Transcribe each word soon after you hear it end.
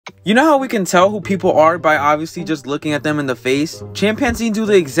You know how we can tell who people are by obviously just looking at them in the face? Chimpanzees do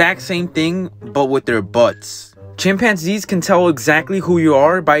the exact same thing, but with their butts. Chimpanzees can tell exactly who you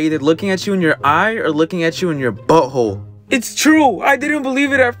are by either looking at you in your eye or looking at you in your butthole. It's true! I didn't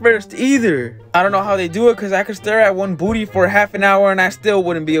believe it at first either. I don't know how they do it because I could stare at one booty for half an hour and I still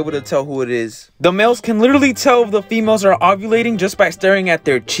wouldn't be able to tell who it is. The males can literally tell if the females are ovulating just by staring at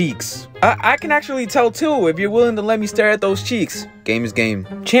their cheeks. I can actually tell too if you're willing to let me stare at those cheeks. Game is game.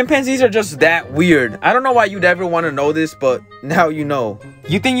 Chimpanzees are just that weird. I don't know why you'd ever want to know this, but now you know.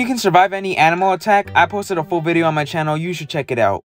 You think you can survive any animal attack? I posted a full video on my channel. You should check it out.